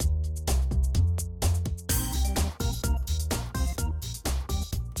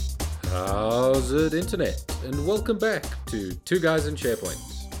How's it, Internet? And welcome back to Two Guys in SharePoint.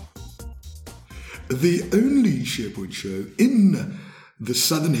 The only SharePoint show in the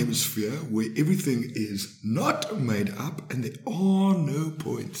Southern Hemisphere where everything is not made up and there are no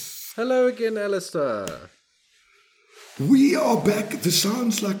points. Hello again, Alistair. We are back. This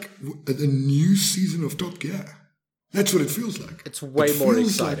sounds like the new season of Top Gear. That's what it feels like. It's way more exciting. It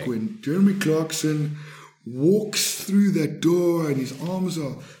feels like when Jeremy Clarkson walks through that door and his arms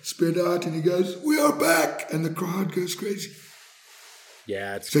are spread out and he goes, "We are back!" and the crowd goes crazy.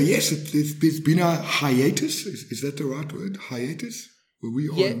 Yeah, it's so cool. Yes, there's been a hiatus. Is that the right word? Hiatus? Were we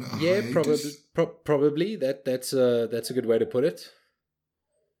on a hiatus? Probably. That's a good way to put it.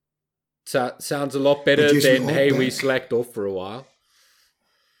 Sounds a lot better than we slacked off for a while.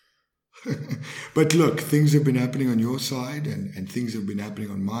 But look, things have been happening on your side and things have been happening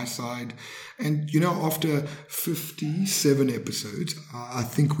on my side. And, after 57 episodes, I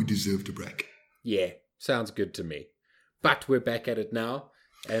think we deserved a break. Yeah, sounds good to me. But we're back at it now,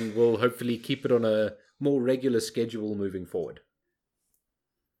 and we'll hopefully keep it on a more regular schedule moving forward.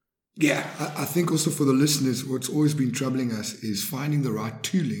 Yeah, I think also for the listeners, what's always been troubling us is finding the right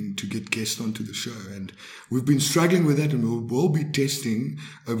tooling to get guests onto the show. And we've been struggling with that, and we'll be testing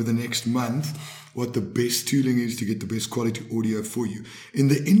over the next month what the best tooling is to get the best quality audio for you. In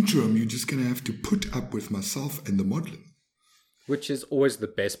the interim, you're just going to have to put up with myself and the modeling. Which is always the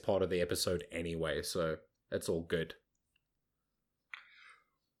best part of the episode anyway, so that's all good.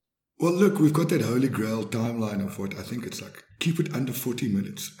 Well, look, we've got that holy grail timeline of what I think it's like. Keep it under 40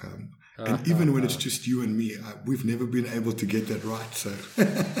 minutes. And even when it's just you and me, we've never been able to get that right. So,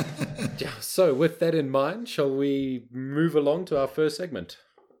 yeah, so with that in mind, shall we move along to our first segment?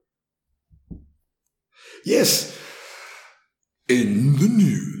 Yes. In the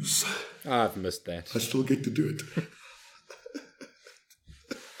news. I've missed that. I still get to do it.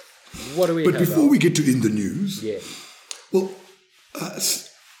 What do we have? But before we get to in the news, yeah. Well,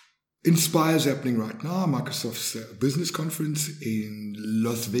 Inspire's happening right now, Microsoft's business conference in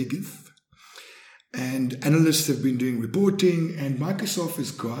Las Vegas. And analysts have been doing reporting, and Microsoft has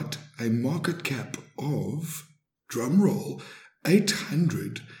got a market cap of, drumroll,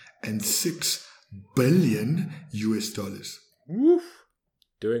 $806 billion US. Woof.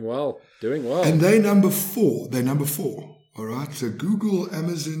 Doing well. And they're number four. All right. So Google,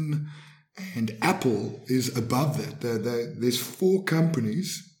 Amazon, and Apple is above that. There's four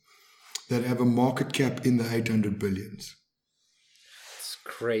companies that have a market cap in the 800 billions. It's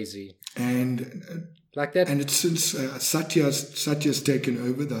crazy. And like that. And it's since Satya's taken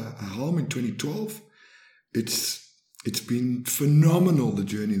over the helm in 2012. It's been phenomenal, the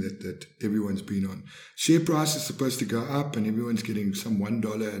journey that everyone's been on. Share price is supposed to go up and everyone's getting some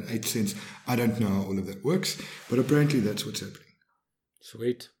 $1.08. I don't know how all of that works, but apparently that's what's happening.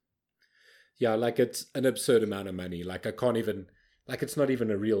 Sweet. Yeah, like it's an absurd amount of money. Like I can't even, like it's not even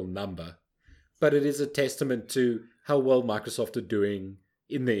a real number. But it is a testament to how well Microsoft are doing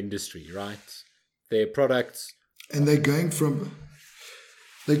in the industry, right? Their products. And they're going from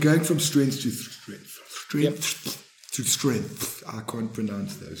strength to strength. I can't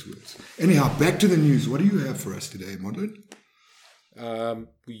pronounce those words. Anyhow, back to the news. What do you have for us today, Modern?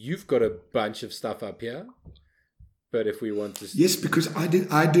 You've got a bunch of stuff up here. But if we want to... Yes, because I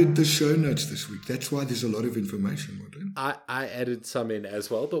did the show notes this week. That's why there's a lot of information, Modern. I added some in as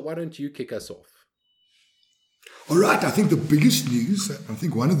well, but why don't you kick us off? All right, I think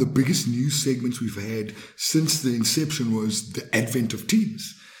one of the biggest news segments we've had since the inception was the advent of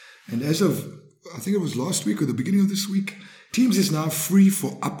Teams. And as of, I think it was last week or the beginning of this week, Teams is now free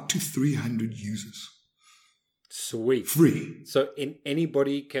for up to 300 users. Sweet. Free. So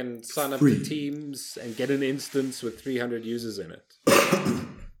anybody can sign up to Teams and get an instance with 300 users in it.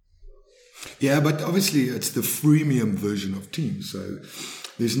 Yeah, but obviously it's the freemium version of Teams. So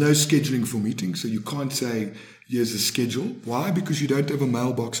there's no scheduling for meetings. So you can't say, here's a schedule. Why? Because you don't have a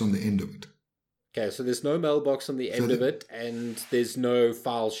mailbox on the end of it. Okay, so there's no mailbox on the end of it, and there's no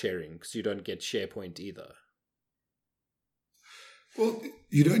file sharing because you don't get SharePoint either. Well,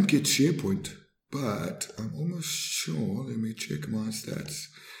 you don't get SharePoint. But I'm almost sure, let me check my stats.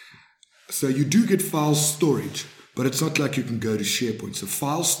 So you do get file storage, but it's not like you can go to SharePoint. So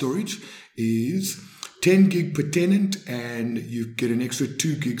file storage is 10 gig per tenant and you get an extra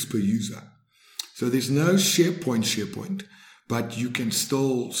 2 gigs per user. So there's no SharePoint, but you can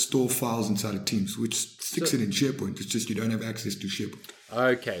still store files inside of Teams, which sticks it in SharePoint. It's just you don't have access to SharePoint.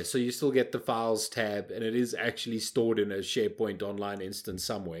 Okay, so you still get the files tab and it is actually stored in a SharePoint online instance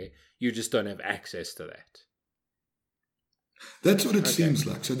somewhere. You just don't have access to that. That's what it seems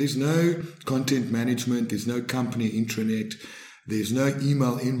like. So there's no content management. There's no company intranet. There's no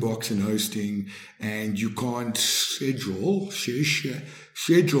email inbox and hosting, and you can't schedule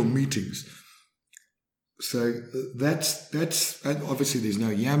meetings. So that's and obviously there's no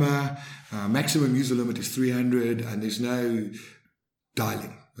Yammer. Maximum user limit is 300, and there's no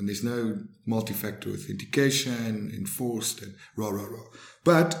dialing, and there's no multi-factor authentication enforced and rah.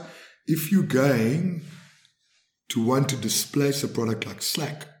 But if you're going to want to displace a product like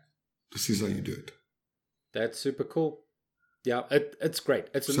Slack, this is how you do it. That's super cool. Yeah, it's great.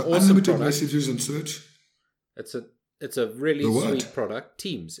 It's an awesome unlimited product. messages and search. It's a really sweet product.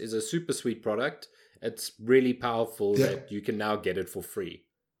 Teams is a super sweet product. It's really powerful that you can now get it for free.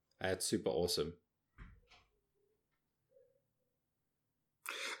 That's super awesome.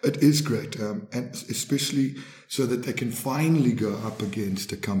 It is great, and especially so that they can finally go up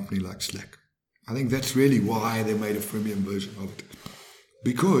against a company like Slack. I think that's really why they made a freemium version of it.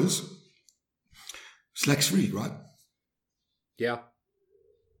 Because Slack's free, right? Yeah.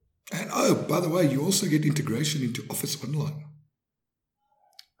 And by the way, you also get integration into Office Online.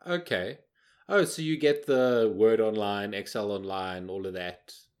 Okay. Oh, so you get the Word Online, Excel Online, all of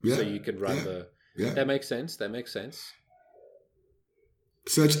that. Yeah, so you can run That makes sense.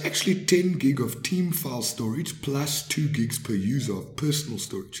 So it's actually 10 gig of team file storage plus 2 gigs per user of personal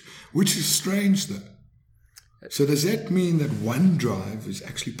storage, which is strange though. So does that mean that OneDrive is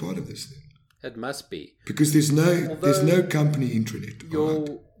actually part of this thing? It must be. Because there's no company intranet.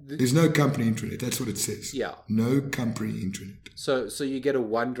 Right? There's no company intranet. That's what it says. Yeah. No company intranet. So you get a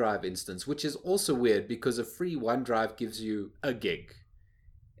OneDrive instance, which is also weird because a free OneDrive gives you a gig.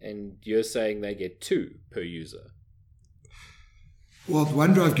 And you're saying they get 2 per user. Well,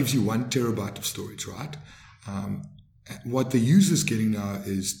 OneDrive gives you 1 terabyte of storage, right? What the user's getting now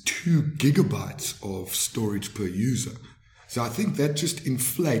is 2 gigabytes of storage per user. So I think that just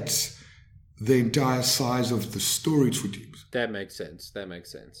inflates the entire size of the storage for Teams. That makes sense.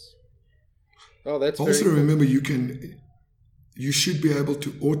 Oh, that's also very remember you should be able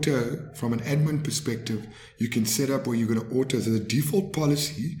to auto, from an admin perspective, you can set up where you're going to auto. So the default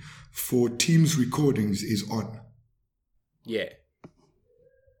policy for Teams recordings is on. Yeah.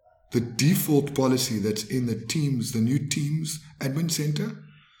 The default policy that's in the new Teams admin center,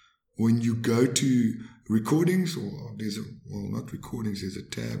 when you go to recordings, or not recordings, there's a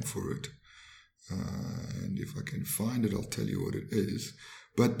tab for it. And if I can find it, I'll tell you what it is.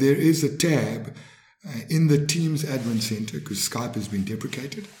 But there is a tab in the Teams admin center, because Skype has been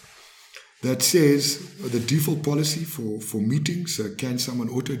deprecated, that says the default policy for meetings. So can someone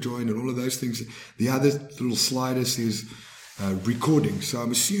auto join and all of those things. The other little slider says recording. So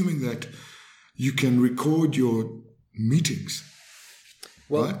I'm assuming that you can record your meetings,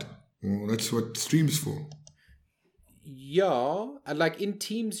 right? Well, that's what Stream's for. Yeah, and like in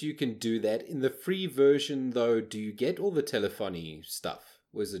Teams you can do that. In the free version, though, do you get all the telephony stuff?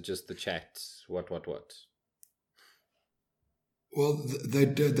 Or is it just the chat? What? Well,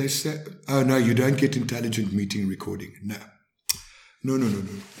 they say, oh no, you don't get intelligent meeting recording. No.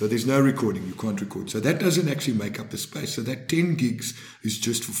 So there's no recording. You can't record. So that doesn't actually make up the space. So that 10 gigs is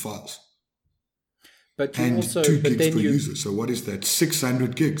just for files. But you and also 2 gigs per user. So what is that?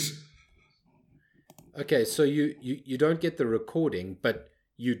 600 gigs. Okay, so you don't get the recording, but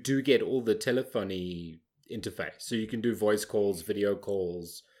you do get all the telephony interface. So you can do voice calls, video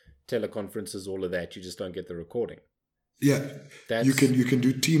calls, teleconferences, all of that. You just don't get the recording. Yeah, you can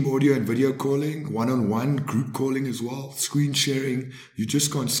do team audio and video calling, one-on-one, group calling as well, screen sharing. You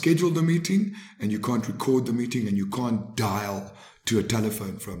just can't schedule the meeting, and you can't record the meeting, and you can't dial to a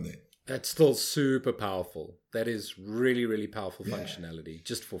telephone from there. That's still super powerful. That is really, really powerful functionality,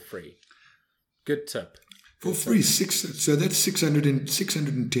 just for free. Good tip. For free, so that's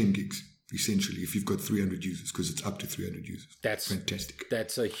 610 gigs, essentially, if you've got 300 users, because it's up to 300 users. That's fantastic.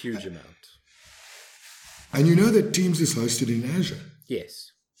 That's a huge amount. And you know that Teams is hosted in Azure.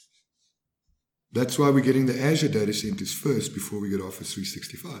 Yes. That's why we're getting the Azure data centers first before we get Office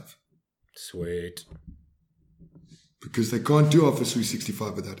 365. Sweet. Because they can't do Office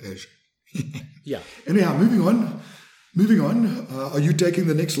 365 without Azure. Yeah. Anyhow, moving on. Are you taking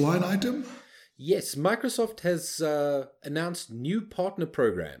the next line item? Yes, Microsoft has announced new partner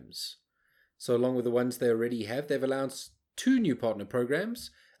programs. So along with the ones they already have, they've announced 2 new partner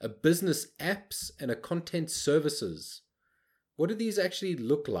programs, a business apps and a content services. What do these actually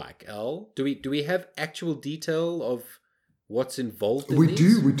look like, Al? Do we have actual detail of what's involved in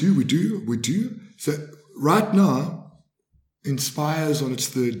these? We do. So right now, Inspire's on its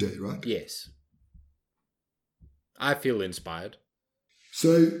 3rd day, right? Yes. I feel inspired.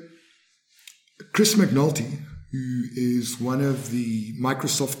 So Chris McNulty, who is one of the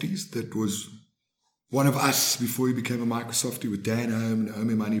Microsofties that was one of us before he became a Microsoftie with Dan Home and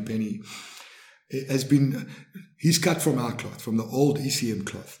Naomi Moneypenny, he's cut from our cloth, from the old ECM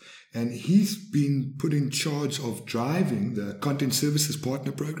cloth. And he's been put in charge of driving the Content Services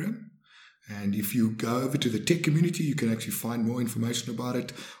Partner Program. And if you go over to the tech community, you can actually find more information about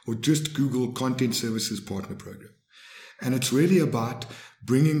it, or just Google Content Services Partner Program. And it's really about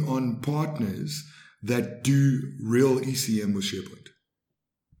bringing on partners that do real ECM with SharePoint.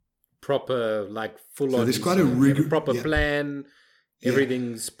 Proper, like full on. So there's quite a proper plan.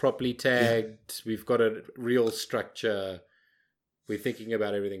 Everything's properly tagged. We've got a real structure. We're thinking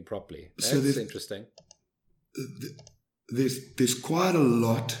about everything properly. That's interesting. There's quite a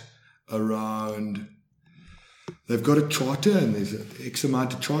lot around. They've got a charter, and there's X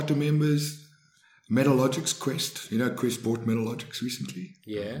amount of charter members. Metalogix, Quest. Quest bought Metalogix recently.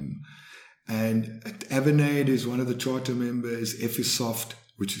 Yeah. And Avanade is one of the charter members. Effisoft,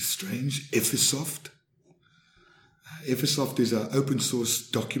 which is strange. Effisoft is an open source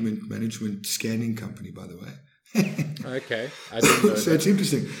document management scanning company, by the way. Okay, I didn't know So it's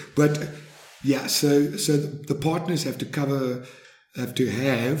interesting. But so the partners have to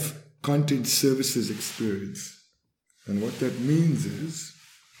have content services experience. And what that means is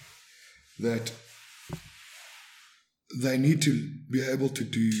that they need to be able to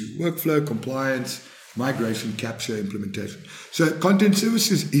do workflow, compliance, migration, capture, implementation. So content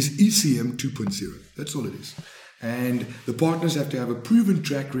services is ECM 2.0. That's all it is. And the partners have to have a proven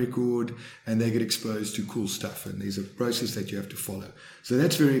track record, and they get exposed to cool stuff. And there's a process that you have to follow. So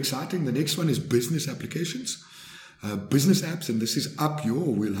that's very exciting. The next one is business applications, business apps. And this is up your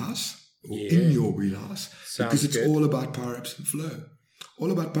wheelhouse, or in your wheelhouse, because it's all about Power Apps and Flow.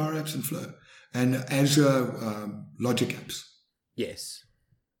 All about Power Apps and Flow. And Azure Logic Apps. Yes.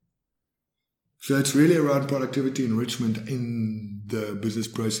 So it's really around productivity enrichment in the business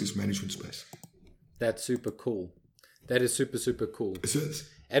process management space. That's super cool. That is super, super cool.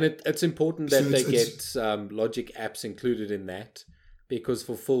 And it's important that they get Logic Apps included in that, because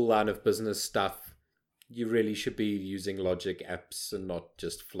for full line of business stuff, you really should be using Logic Apps and not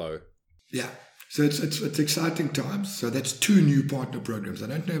just Flow. Yeah. So it's exciting times. So that's 2 new partner programs. I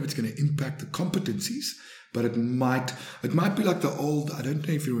don't know if it's going to impact the competencies, but it might be like the old, I don't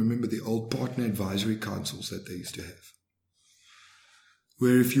know if you remember the old partner advisory councils that they used to have.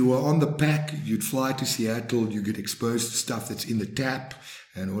 Where if you were on the pack, you'd fly to Seattle, you get exposed to stuff that's in the tap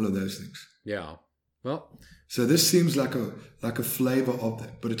and all of those things. Yeah. Well, so this seems like a flavor of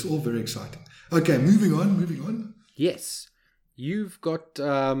that, but it's all very exciting. Okay, moving on. Yes. You've got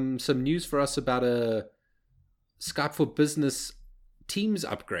some news for us about a Skype for Business Teams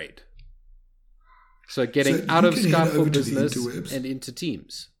upgrade. So getting out of Skype for Business and into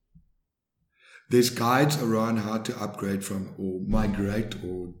Teams. There's guides around how to upgrade from, or migrate,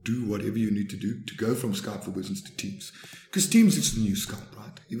 or do whatever you need to do to go from Skype for Business to Teams. Because Teams is the new Skype,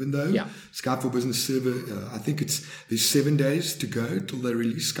 right? Even though Skype for Business Server, I think there's 7 days to go till they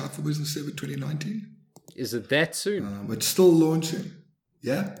release Skype for Business Server 2019. Is it that soon? It's still launching.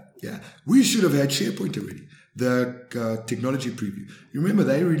 Yeah. We should have had SharePoint already. The technology preview. You remember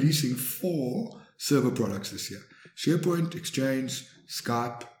they're releasing 4 server products this year. SharePoint, Exchange,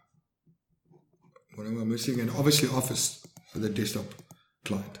 Skype. What am I missing? And obviously Office, the desktop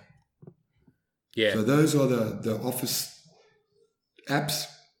client. Yeah. So those are the Office apps.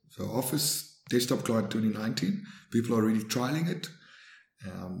 So Office Desktop Client 2019. People are already trialing it.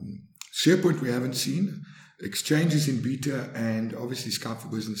 SharePoint we haven't seen. Exchange is in beta, and obviously Skype for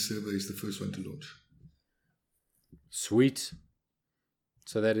Business Server is the first one to launch. Sweet.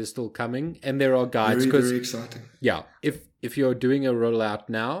 So that is still coming, and there are guides. Very, very exciting. Yeah, if you're doing a rollout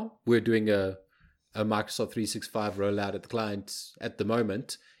now, we're doing a Microsoft 365 rollout at the clients at the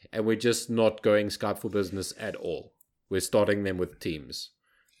moment, and we're just not going Skype for Business at all. We're starting them with Teams,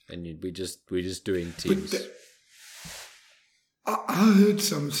 and we're just doing Teams. I heard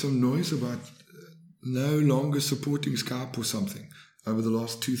some noise about no longer supporting Skype or something over the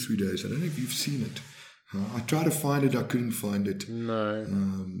last 2-3 days. I don't know if you've seen it. I tried to find it. I couldn't find it. No.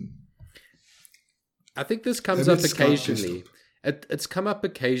 I think this comes up occasionally. It's come up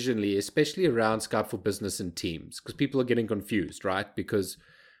occasionally, especially around Skype for Business and Teams, because people are getting confused, right? Because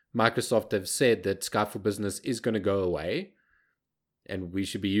Microsoft have said that Skype for Business is going to go away and we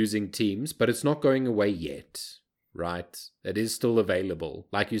should be using Teams, but it's not going away yet, right? It is still available.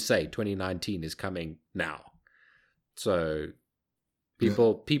 Like you say, 2019 is coming now. So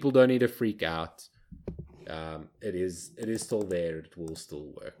people don't need to freak out. It is still there. It will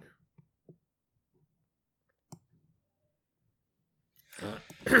still work.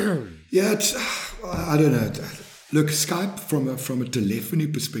 Yeah, I don't know. Look, Skype from a telephony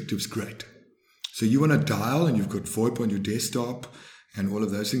perspective is great. So you want to dial, and you've got VoIP on your desktop and all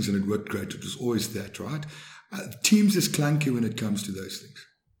of those things, and it worked great. It was always that, right? Teams is clunky when it comes to those things.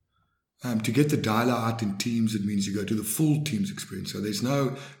 To get the dialer out in Teams, it means you go to the full Teams experience. So there's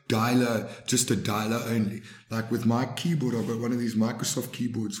no dialer, just a dialer only. Like with my keyboard, I've got one of these Microsoft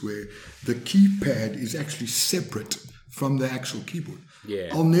keyboards where the keypad is actually separate from the actual keyboard. Yeah.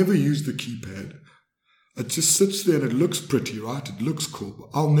 I'll never use the keypad. It just sits there and it looks pretty, right? It looks cool. But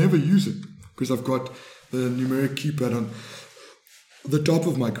I'll never use it because I've got the numeric keypad on the top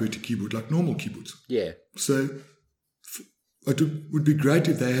of my QWERTY keyboard, like normal keyboards. Yeah. So it would be great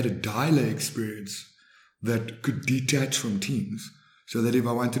if they had a dialer experience that could detach from Teams, so that if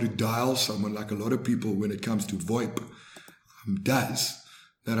I wanted to dial someone, like a lot of people when it comes to VoIP does,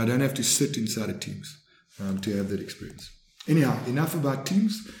 that I don't have to sit inside of Teams to have that experience. Anyhow, enough about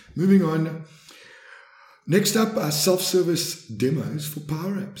Teams. Moving on. Next up are self-service demos for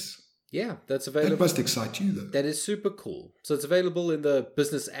Power Apps. Yeah, that's available. That must excite you, though. That is super cool. So it's available in the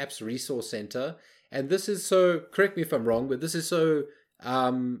Business Apps Resource Center. And this is so, correct me if I'm wrong, but this is so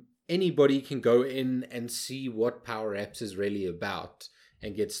anybody can go in and see what Power Apps is really about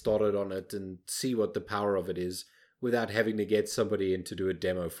and get started on it and see what the power of it is without having to get somebody in to do a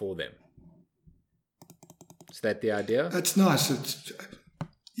demo for them. Is that the idea? That's nice.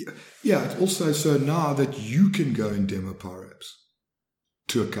 Yeah, it's also so now that you can go and demo Power Apps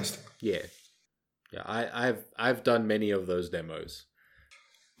to a customer. Yeah. I've done many of those demos.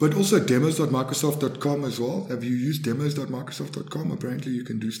 But also demos.microsoft.com as well. Have you used demos.microsoft.com? Apparently you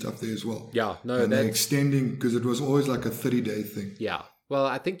can do stuff there as well. Yeah, no, and they're extending, because it was always like a 30-day thing. Yeah. Well,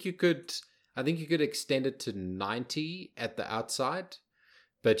 I think you could extend it to 90 at the outside.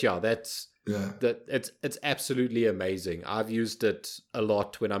 But yeah, it's absolutely amazing. I've used it a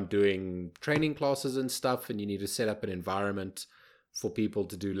lot when I'm doing training classes and stuff, and you need to set up an environment for people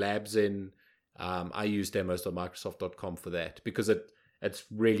to do labs in. I use demos.microsoft.com for that because it's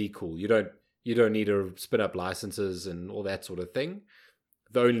really cool. You don't need to spin up licenses and all that sort of thing.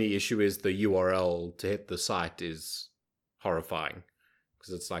 The only issue is the URL to hit the site is horrifying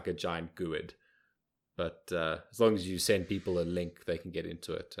because it's like a giant GUID. But as long as you send people a link, they can get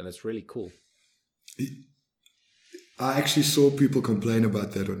into it, and it's really cool. I actually saw people complain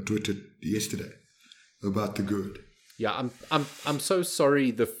about that on Twitter yesterday, about the GUID. Yeah, I'm so sorry.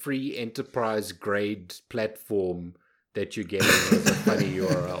 The free enterprise grade platform that you're getting is a funny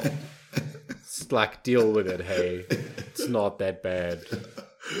URL. It's like, deal with it, hey. It's not that bad.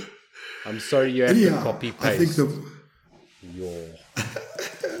 I'm sorry you have to copy paste. I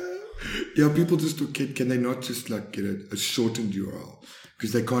think people just can they not just like get a shortened URL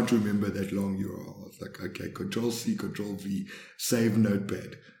because they can't remember that long URL. It's like, okay, Control-C, Control-V, save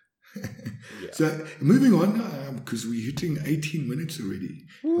Notepad. Yeah. So moving on, because we're hitting 18 minutes already,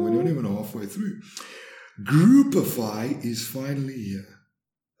 and we're not even halfway through. Groupify is finally here.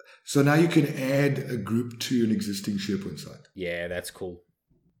 So now you can add a group to an existing SharePoint site. Yeah, that's cool.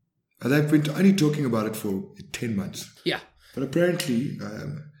 They've been only talking about it for 10 months. Yeah. But apparently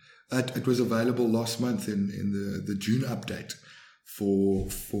it was available last month in the June update for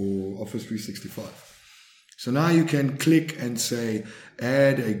Office 365. So now you can click and say,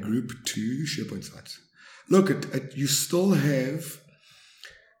 add a group to SharePoint sites. Look, you still have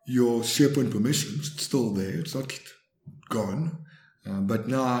your SharePoint permissions. It's still there. It's not gone. But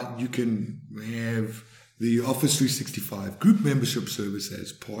now you can have the Office 365 group membership service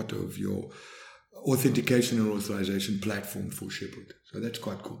as part of your authentication and authorization platform for SharePoint. So that's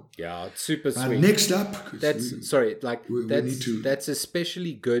quite cool. Yeah, it's super sweet. Next up, that's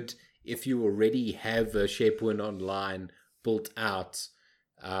especially good if you already have a SharePoint Online built out,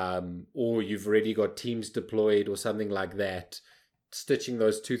 or you've already got Teams deployed or something like that. Stitching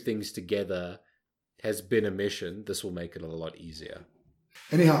those two things together has been a mission. This will make it a lot easier.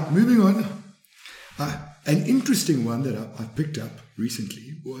 Anyhow, moving on. An interesting one that I picked up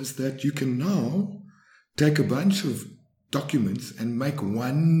recently was that you can now take a bunch of documents and make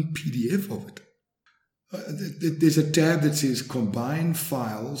one PDF of it. There's a tab that says Combine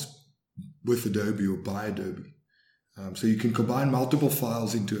Files with Adobe or by Adobe. So you can combine multiple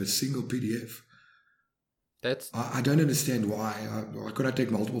files into a single PDF. I don't understand why. Why could I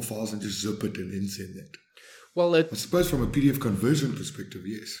take multiple files and just zip it and then send that? Well, I suppose from a PDF conversion perspective,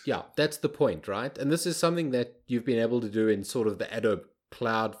 yes. Yeah, that's the point, right? And this is something that you've been able to do in sort of the Adobe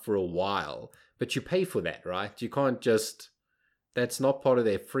Cloud for a while, but you pay for that, right? You can't just... That's not part of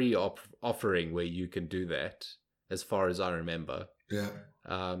their free offering where you can do that, as far as I remember. Yeah.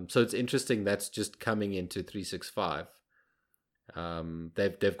 So it's interesting that's just coming into 365.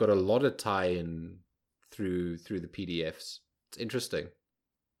 They've got a lot of tie-in through the PDFs. It's interesting.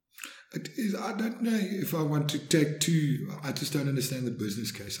 It is, I don't know if I want to take two. I just don't understand the business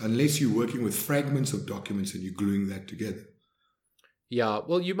case unless you're working with fragments of documents and you're gluing that together. Yeah,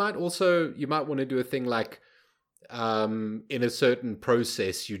 well, you might want to do a thing like in a certain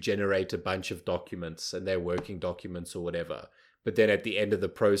process, you generate a bunch of documents and they're working documents or whatever. But then at the end of the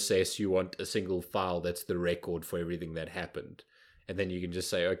process, you want a single file that's the record for everything that happened. And then you can just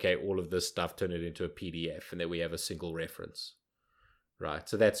say, okay, all of this stuff, turn it into a PDF, and then we have a single reference. Right,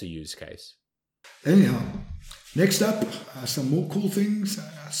 so that's a use case. Anyhow, next up, some more cool things.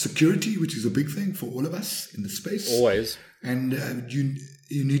 Security, which is a big thing for all of us in the space. Always. And you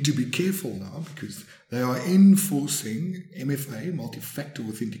need to be careful now because they are enforcing MFA, multi-factor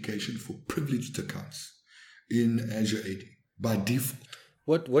authentication, for privileged accounts in Azure AD by default.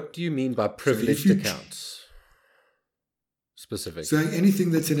 What do you mean by privileged accounts? Specific. So anything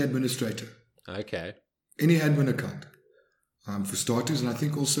that's an administrator. Okay. Any admin account. For starters, and I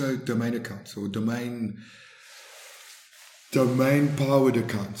think also domain accounts or domain powered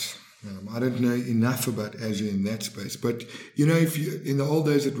accounts. I don't know enough about Azure in that space, but if you in the old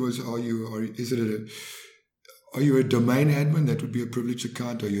days it was are you a domain admin? That would be a privileged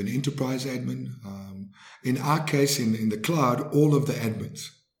account. Are you an enterprise admin? In our case, in the cloud, all of the admins.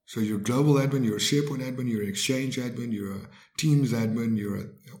 So you're a global admin, you're a SharePoint admin, you're an Exchange admin, you're a Teams admin,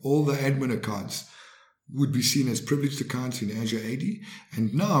 all the admin accounts would be seen as privileged accounts in Azure AD,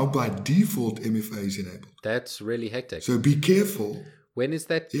 and now by default MFA is enabled. That's really hectic. So be careful. When is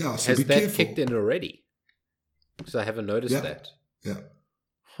that? Yeah, so has be that careful. Kicked in already? Because I haven't noticed that. Yeah.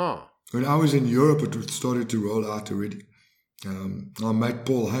 Huh. When I was in Europe, it started to roll out already. Our mate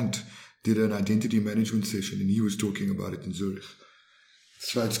Paul Hunt did an identity management session, and he was talking about it in Zurich.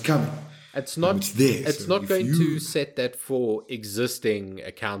 So it's coming. It's not. It's there. It's not going to set that for existing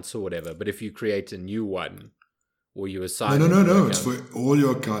accounts or whatever. But if you create a new one, or you assign. No. It's for all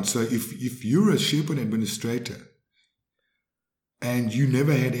your accounts. So if you're a SharePoint administrator and you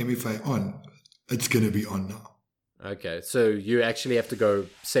never had MFA on, it's going to be on now. Okay, so you actually have to go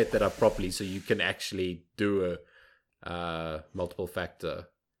set that up properly, so you can actually do a multiple factor,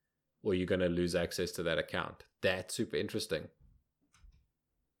 or you're going to lose access to that account. That's super interesting.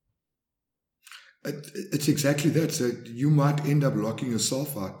 It's exactly that. So you might end up locking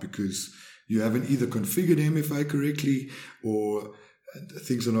yourself out because you haven't either configured MFA correctly or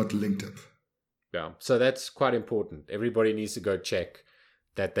things are not linked up. Yeah, so that's quite important. Everybody needs to go check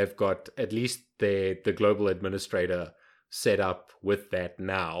that they've got at least the global administrator set up with that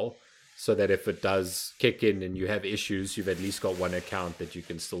now, so that if it does kick in and you have issues, you've at least got one account that you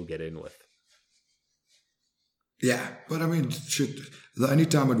can still get in with. Yeah, but I mean, the only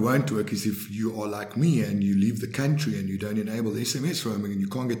time it won't work is if you are like me and you leave the country and you don't enable SMS roaming and you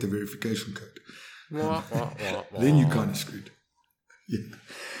can't get the verification code. Then you're kind of screwed. Yeah.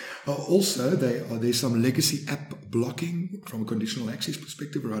 Also, there's some legacy app blocking from a conditional access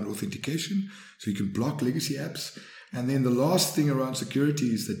perspective around authentication. So you can block legacy apps. And then the last thing around security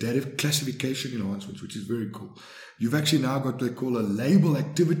is the data classification enhancements, which is very cool. You've actually now got what they call a label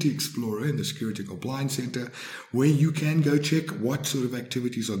activity explorer in the Security and Compliance Center, where you can go check what sort of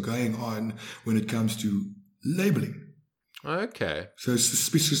activities are going on when it comes to labeling. Okay. So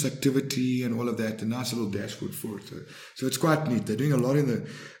suspicious activity and all of that, a nice little dashboard for it. So it's quite neat. They're doing a lot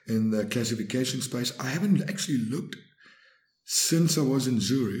in the classification space. I haven't actually looked since I was in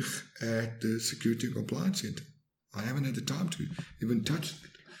Zurich at the Security and Compliance Center. I haven't had the time to even touch it.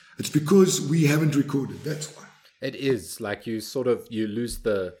 It's because we haven't recorded. That's why. It is like you lose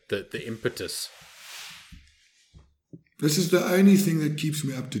the impetus. This is the only thing that keeps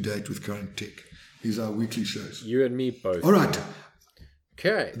me up to date with current tech. Is our weekly shows. You and me both. All right.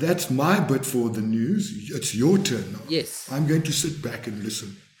 Okay. That's my bit for the news. It's your turn now. Yes. I'm going to sit back and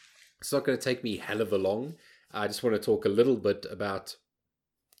listen. It's not going to take me hell of a long. I just want to talk a little bit about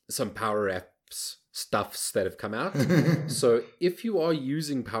some Power Apps stuffs that have come out. So if you are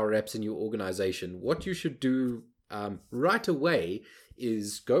using Power Apps in your organization, what you should do right away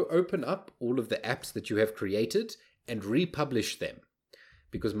is go open up all of the apps that you have created and republish them.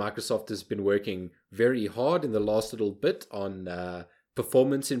 Because Microsoft has been working very hard in the last little bit on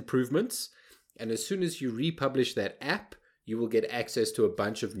performance improvements. And as soon as you republish that app, you will get access to a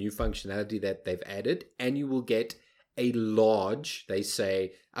bunch of new functionality that they've added. And you will get a large, they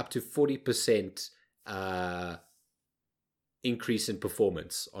say, up to 40% increase in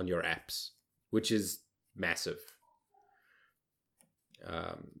performance on your apps, which is massive.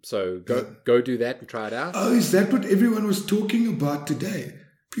 So go do that and try it out. Oh, is that what everyone was talking about today?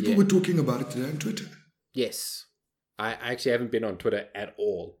 People were talking about it today on Twitter. Yes. I actually haven't been on Twitter at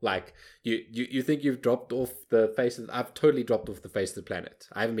all. Like, you think you've dropped off the face of... I've totally dropped off the face of the planet.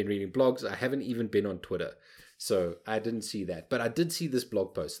 I haven't been reading blogs. I haven't even been on Twitter. So I didn't see that. But I did see this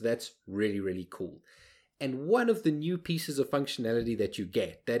blog post. So that's really, really cool. And one of the new pieces of functionality that you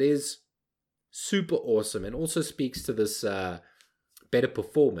get that is super awesome and also speaks to this better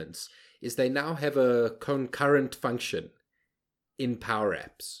performance is they now have a concurrent function in Power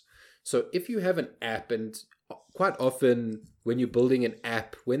Apps. So if you have an app, and quite often when you're building an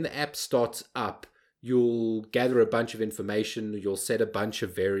app, when the app starts up, you'll gather a bunch of information, you'll set a bunch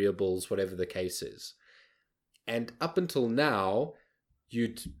of variables, whatever the case is. And up until now,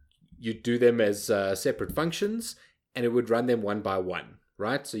 you'd do them as separate functions, and it would run them one by one,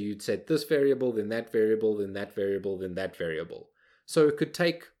 right? So you'd set this variable, then that variable, then that variable, then that variable. So it could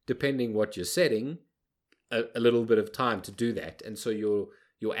take, depending what you're setting, a little bit of time to do that. And so your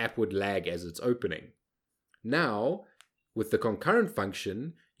app would lag as it's opening. Now, with the concurrent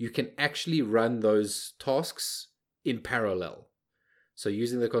function, you can actually run those tasks in parallel. So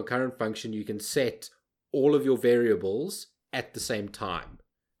using the concurrent function, you can set all of your variables at the same time.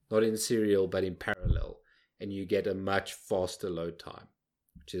 Not in serial, but in parallel. And you get a much faster load time,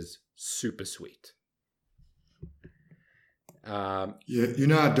 which is super sweet. I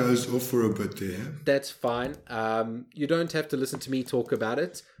dozed off for a bit there. That's fine. You don't have to listen to me talk about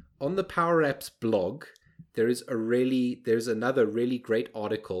it. On the Power Apps blog, there's another really great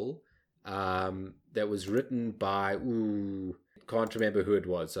article that was written by can't remember who it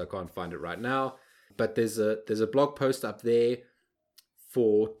was, so I can't find it right now. But there's a blog post up there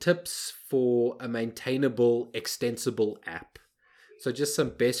for tips for a maintainable, extensible app. So just some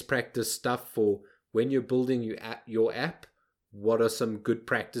best practice stuff for when you're building your app. What are some good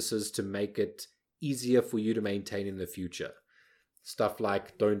practices to make it easier for you to maintain in the future? Stuff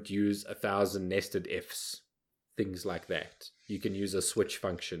like don't use 1,000 nested ifs, things like that. You can use a switch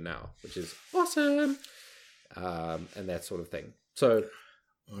function now, which is awesome, and that sort of thing. So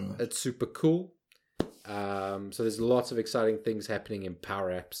it's super cool. So there's lots of exciting things happening in Power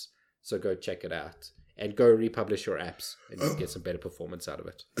Apps. So go check it out and go republish your apps and you get some better performance out of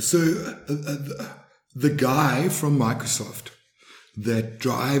it. So the guy from Microsoft that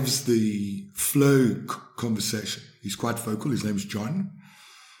drives the Flow conversation, he's quite vocal. His name's John.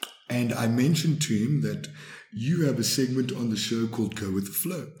 And I mentioned to him that you have a segment on the show called Go With The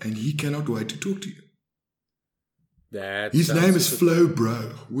Flow, and he cannot wait to talk to you. His name is Flow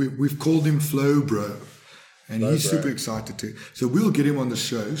Bro. We've called him Flow Bro. And he's super excited too. So we'll get him on the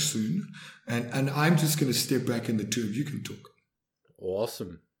show soon. And I'm just going to step back and the two of you can talk.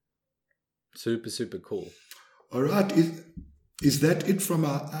 Awesome. Super, super cool. All right. Is that it from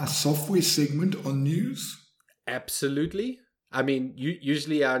our software segment on news? Absolutely. I mean,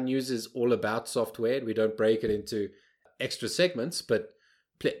 usually our news is all about software and we don't break it into extra segments, but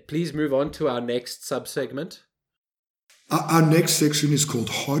please move on to our next sub-segment. Our next section is called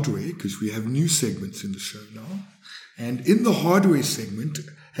Hardware because we have new segments in the show now. And in the Hardware segment,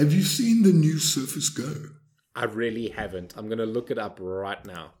 have you seen the new Surface Go? I really haven't. I'm going to look it up right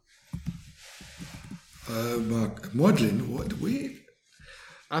now. Maudlin, where?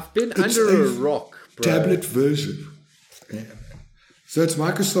 I've been under a rock, bro. Tablet version. Yeah. So it's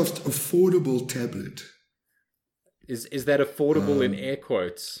Microsoft's affordable tablet. Is that affordable in air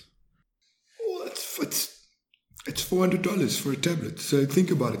quotes? Well, it's $400 for a tablet. So think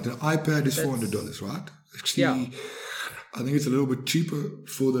about it. An iPad is $400, right? Actually, yeah. I think it's a little bit cheaper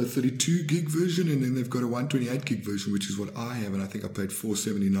for the 32 gig version, and then they've got a 128 gig version, which is what I have, and I think I paid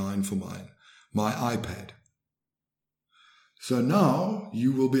 $479 for my iPad. So now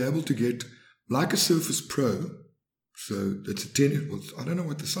you will be able to get like a Surface Pro. So it's a 10. Well, I don't know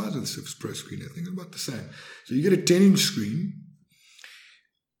what the size of the Surface Pro screen is. I think it's about the same. So you get a 10-inch screen.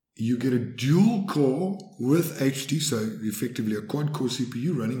 You get a dual core with HD, so effectively a quad-core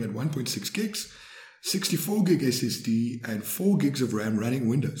CPU running at 1.6 gigs, 64 gig SSD, and 4 gigs of RAM running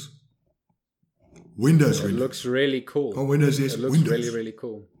Windows. It looks really cool. Oh, Windows, yes. It looks really, really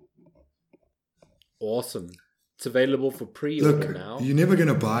cool. Awesome. It's available for pre-order now. You're never going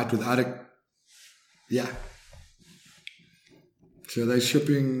to buy it without a... Yeah. So they're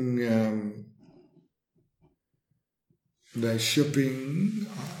shipping... when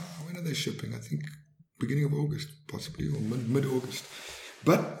are they shipping? I think beginning of August, possibly, or mid-August.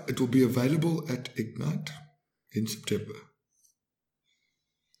 But it will be available at Ignite in September.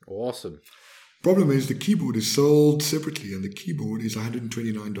 Awesome. Problem is the keyboard is sold separately, and the keyboard is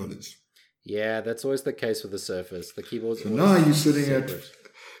 $129. Yeah, that's always the case with the Surface. The keyboard's always now you're sitting separate.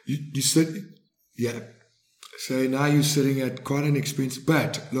 So now you're sitting at quite an expensive.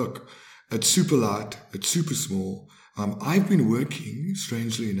 But look, it's super light, it's super small, I've been working,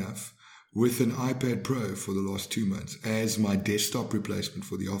 strangely enough, with an iPad Pro for the last 2 months as my desktop replacement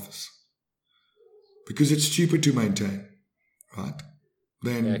for the office. Because it's cheaper to maintain, right,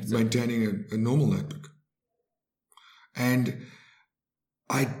 than maintaining a normal notebook. And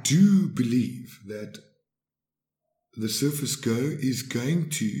I do believe that the Surface Go is going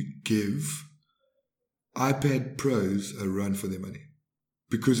to give iPad Pros a run for their money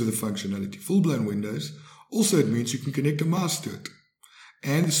because of the functionality. Full-blown Windows. Also, it means you can connect a mouse to it.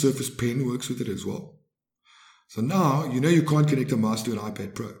 And the Surface Pen works with it as well. So now, you can't connect a mouse to an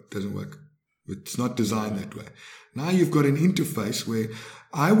iPad Pro. It doesn't work. It's not designed that way. Now you've got an interface where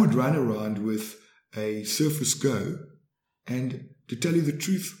I would run around with a Surface Go, and to tell you the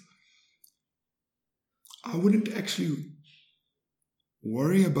truth, I wouldn't actually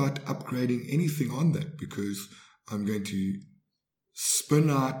worry about upgrading anything on that because I'm going to spin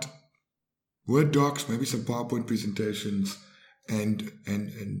out Word docs, maybe some PowerPoint presentations, and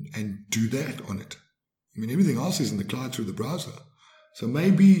do that on it. I mean, everything else is in the cloud through the browser. So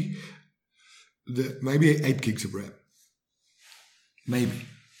maybe 8 gigs of RAM. Maybe.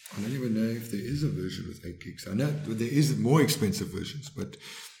 I don't even know if there is a version with 8 gigs. I know there is more expensive versions, but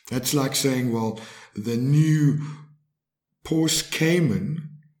that's like saying, well, the new Porsche Cayman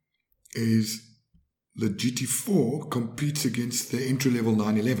is the GT4 competes against the entry-level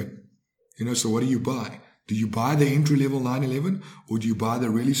 911. So what do you buy? Do you buy the entry-level 911 or do you buy the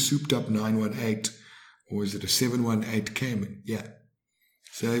really souped-up 918, or is it a 718 Cayman? Yeah.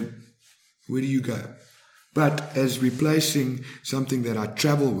 So where do you go? But as replacing something that I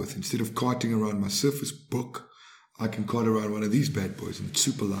travel with, instead of carting around my Surface Book, I can cart around one of these bad boys, and it's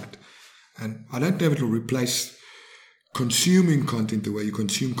super light. And I don't know if it'll replace consuming content the way you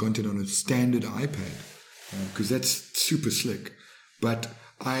consume content on a standard iPad, because that's super slick. But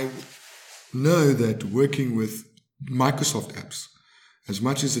I know that working with Microsoft apps, as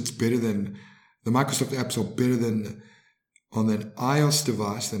much as it's better than, the Microsoft apps are better than on an iOS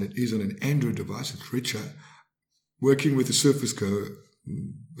device than it is on an Android device. It's richer. Working with the Surface Go,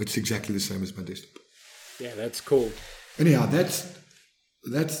 it's exactly the same as my desktop. Yeah, that's cool. Anyhow,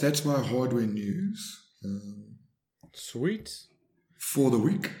 that's my hardware news. Sweet. For the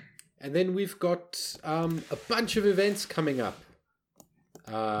week. And then we've got a bunch of events coming up.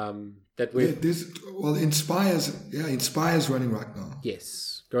 That we Inspire's running right now.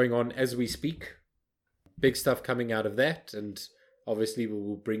 Yes, going on as we speak. Big stuff coming out of that, and obviously we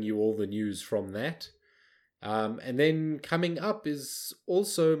will bring you all the news from that. And then coming up is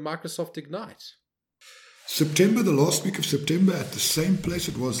also Microsoft Ignite. September, the last week of September, at the same place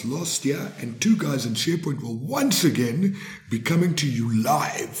it was last year, and Two Guys in SharePoint will once again be coming to you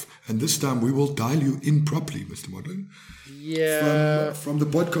live. And this time we will dial you in properly, Mr. Modlin. Yeah. From the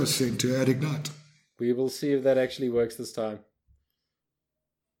podcast center at Ignite. We will see if that actually works this time.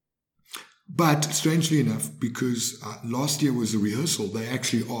 But strangely enough, because last year was a rehearsal, they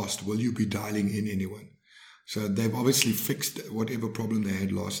actually asked, will you be dialing in anyone? So they've obviously fixed whatever problem they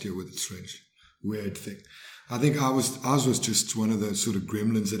had last year with it. Strange, weird thing. I think ours was just one of the sort of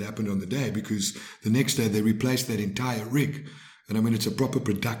gremlins that happened on the day, because the next day they replaced that entire rig. And I mean, it's a proper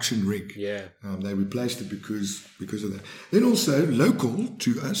production rig. Yeah. They replaced it because of that. Then also, local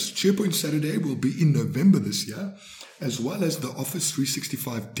to us, SharePoint Saturday will be in November this year, as well as the Office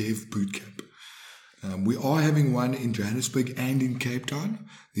 365 Dev Bootcamp. We are having one in Johannesburg and in Cape Town,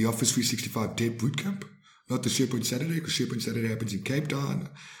 the Office 365 Dev Bootcamp. Not the SharePoint Saturday, because SharePoint Saturday happens in Cape Town,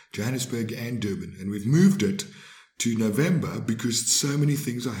 Johannesburg, and Durban. And we've moved it to November because so many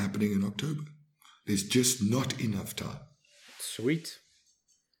things are happening in October. There's just not enough time. Sweet.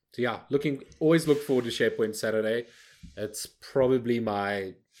 So yeah, always look forward to SharePoint Saturday. It's probably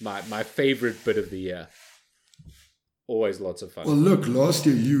my favorite bit of the year. Always lots of fun. Well, look, last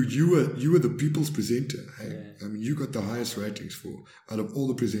year you were the people's presenter. Hey? Yeah. I mean, you got the highest ratings out of all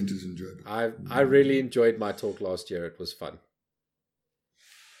the presenters in Joburg. I really enjoyed my talk last year. It was fun.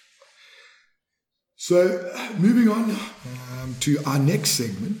 So, moving on to our next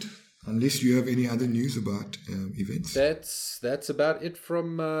segment. Unless you have any other news about events. That's about it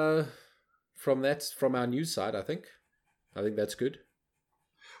from our news side. I think that's good.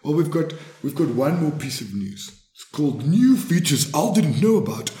 Well, we've got one more piece of news. It's called New Features I Didn't Know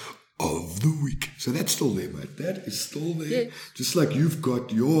About of the Week. So that's still there, mate. That is still there. Yes. Just like you've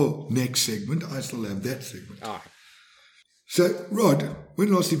got your next segment, I still have that segment. Ah. So, Rod,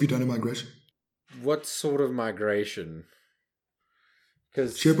 when last have you done a migration? What sort of migration?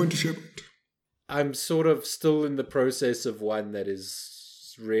 Because SharePoint to SharePoint. I'm sort of still in the process of one that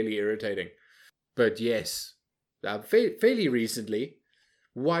is really irritating. But yes, fairly recently.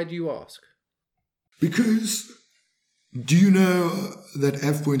 Why do you ask? Because Do you know that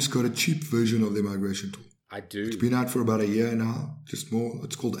AvePoint's got a cheap version of their migration tool? I do. It's been out for about a year now, just more.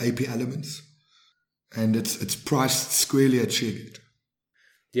 It's called AP Elements, and it's priced squarely at ShareGate.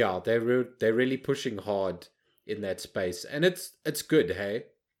 Yeah, they're really pushing hard in that space, and it's good. Hey,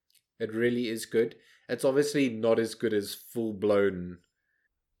 it really is good. It's obviously not as good as full blown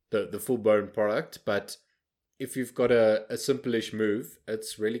the full blown product, but if you've got a simple-ish move,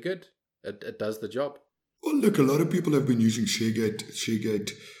 it's really good. It does the job. Well, look, a lot of people have been using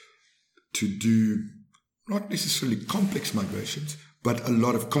ShareGate to do not necessarily complex migrations, but a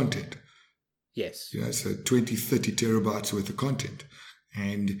lot of content. Yes. So 20, 30 terabytes worth of content.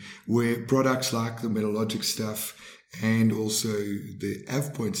 And where products like the Metalogic stuff and also the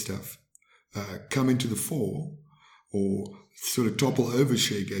AvePoint stuff come into the fore or sort of topple over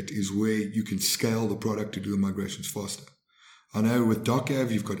ShareGate is where you can scale the product to do the migrations faster. I know with DocAv,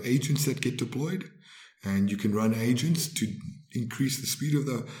 you've got agents that get deployed, and you can run agents to increase the speed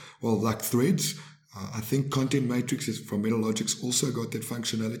of like threads. I think Content Matrix from Metalogic's also got that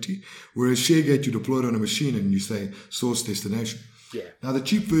functionality. Whereas ShareGate, you deploy it on a machine and you say source destination. Yeah. Now the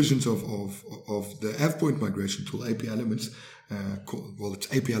cheap versions of the AvePoint migration tool, AP Elements,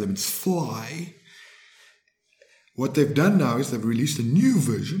 it's AP Elements Fly. What they've done now is they've released a new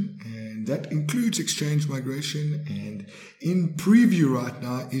version, and that includes Exchange migration. And in preview right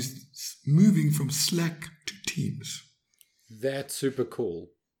now is moving from Slack to Teams. That's super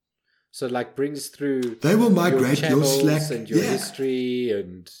cool. So like brings through they will migrate your Slack and your history,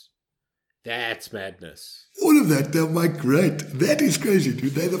 and that's madness. All of that they'll migrate. That is crazy,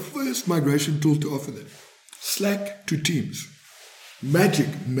 dude. They're the first migration tool to offer that. Slack to Teams. Magic.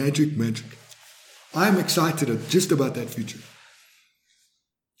 I'm excited just about that feature.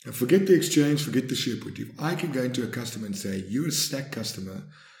 Now forget the Exchange, forget the SharePoint. If I can go into a customer and say, you're a Slack customer,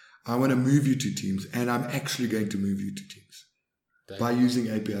 I want to move you to Teams, and I'm actually going to move you to Teams by using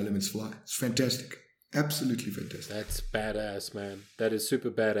AP Elements Fly. It's fantastic. Absolutely fantastic. That's badass, man. That is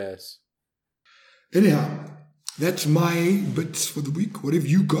super badass. Anyhow, that's my bits for the week. What have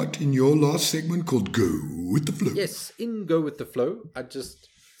you got in your last segment called Go With The Flow? Yes, in Go With The Flow, I just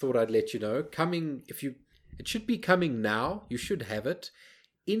thought I'd let you know. It should be coming now. You should have it.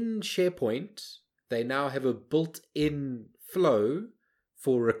 In SharePoint, they now have a built-in flow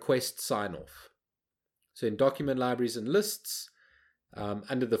for request sign-off. So in document libraries and lists,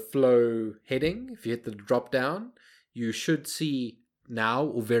 under the flow heading, if you hit the drop-down, you should see now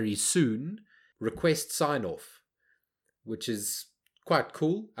or very soon request sign-off, which is quite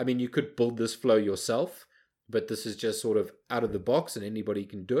cool. I mean, you could build this flow yourself, but this is just sort of out of the box and anybody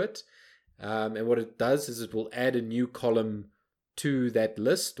can do it. And what it does is it will add a new column to that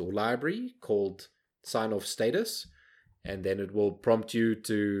list or library called sign-off status. And then it will prompt you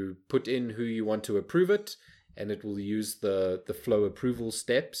to put in who you want to approve it. And it will use the flow approval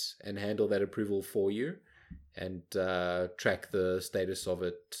steps and handle that approval for you and track the status of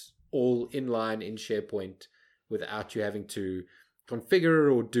it all inline in SharePoint without you having to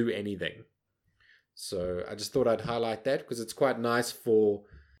configure or do anything. So I just thought I'd highlight that because it's quite nice for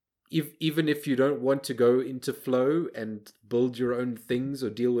even if you don't want to go into Flow and build your own things or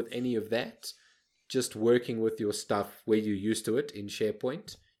deal with any of that, just working with your stuff where you're used to it in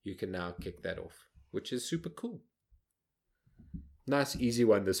SharePoint, you can now kick that off, which is super cool. Nice, easy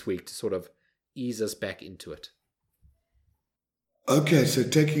one this week to sort of ease us back into it. Okay, so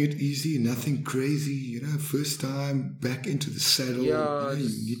taking it easy, nothing crazy, first time back into the saddle. Yeah, you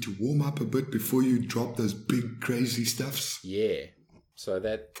need to warm up a bit before you drop those big crazy stuffs. Yeah. So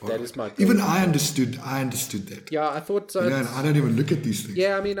that is my goal. Even I understood that. Yeah, I thought so. And I don't even look at these things.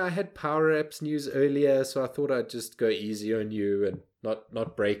 Yeah, I mean, I had Power Apps news earlier, so I thought I'd just go easy on you and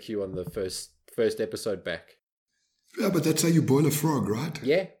not break you on the first episode back. Yeah, but that's how you boil a frog, right?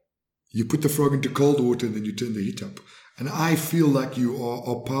 Yeah. You put the frog into cold water and then you turn the heat up. And I feel like you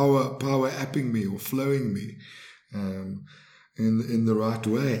are power apping me or flowing me in the right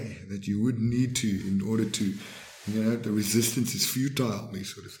way that you would need to in order to, the resistance is futile, me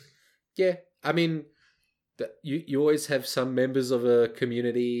sort of thing. Yeah, I mean, you always have some members of a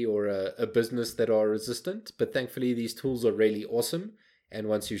community or a business that are resistant, but thankfully these tools are really awesome. And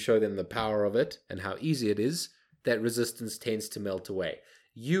once you show them the power of it and how easy it is, that resistance tends to melt away.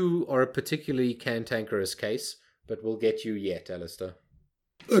 You are a particularly cantankerous case, but we'll get you yet, Alistair.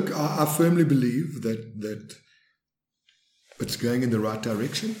 Look, I firmly believe that it's going in the right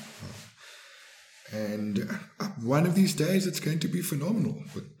direction. And one of these days it's going to be phenomenal.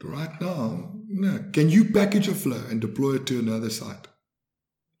 But right now, no. Can you package a flow and deploy it to another site?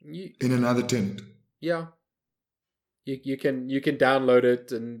 In another tenant? Yeah. You can download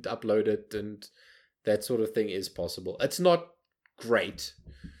it and upload it and that sort of thing is possible. It's not great,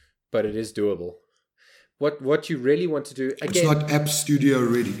 but it is doable. What you really want to do, again, it's not App Studio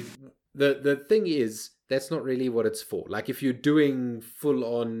ready. The thing is, that's not really what it's for. Like if you're doing full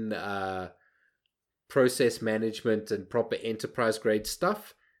on process management and proper enterprise grade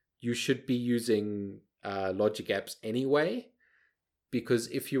stuff, you should be using Logic Apps anyway, because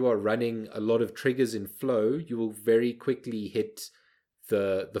if you are running a lot of triggers in Flow, you will very quickly hit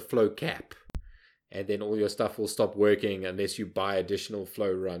the Flow cap, and then all your stuff will stop working unless you buy additional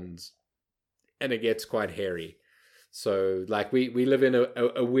Flow runs, and it gets quite hairy. So like we live in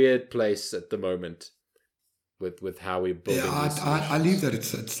a weird place at the moment with how we're building. Yeah, I leave that.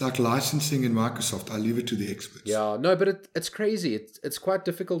 It's like licensing in Microsoft. I leave it to the experts. Yeah, no, but it's crazy. It's quite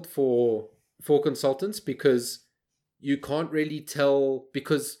difficult for consultants, because you can't really tell,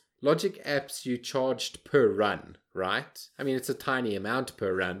 because Logic Apps you charged per run, right? I mean, it's a tiny amount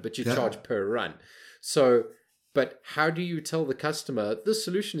per run, but you charge per run. So, but how do you tell the customer this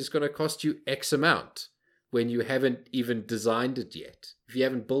solution is going to cost you X amount when you haven't even designed it yet? If you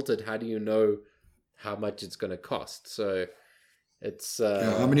haven't built it, how do you know how much it's going to cost? So it's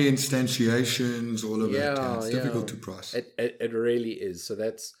how many instantiations, all of that. Yeah, it's difficult to price. It really is. So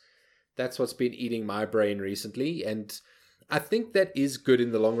that's what's been eating my brain recently, and I think that is good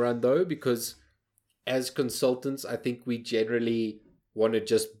in the long run though, because as consultants, I think we generally want to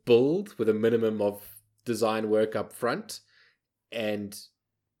just build with a minimum of design work up front, and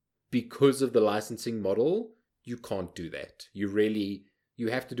because of the licensing model, you can't do that. You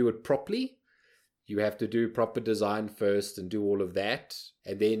have to do it properly. You have to do proper design first and do all of that,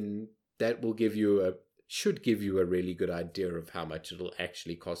 and then that will should give you a really good idea of how much it'll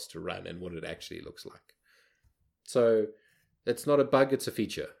actually cost to run and what it actually looks like. So it's not a bug, it's a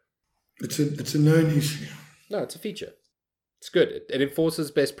feature. It's a known issue. No, it's a feature. It's good. It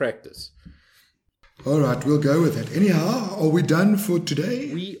enforces best practice. All right, we'll go with that. Anyhow, are we done for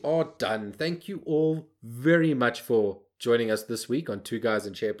today? We are done. Thank you all very much for joining us this week on Two Guys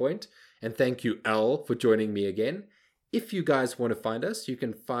in SharePoint. And thank you, Al, for joining me again. If you guys want to find us, you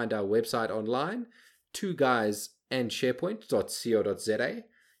can find our website online, twoguysandsharepoint.co.za.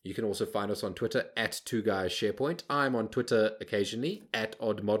 You can also find us on Twitter at twoguyssharepoint. I'm on Twitter occasionally at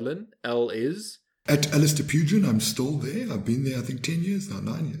oddmodlin. L is at Alistair Pugin. I'm still there. I've been there, I think, 10 years now,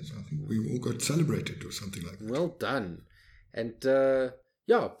 9 years. I think we all got celebrated or something like that. Well done. And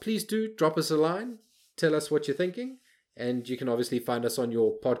please do drop us a line. Tell us what you're thinking. And you can obviously find us on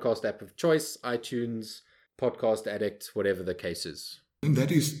your podcast app of choice, iTunes, Podcast Addict, whatever the case is. And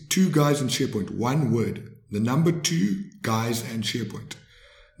that is Two Guys in SharePoint. One word. The number 2 Guys and SharePoint.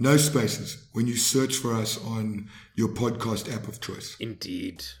 No spaces when you search for us on your podcast app of choice.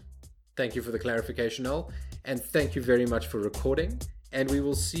 Indeed. Thank you for the clarification, Al. And thank you very much for recording. And we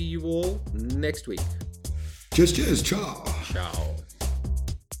will see you all next week. Cheers. Ciao. Ciao.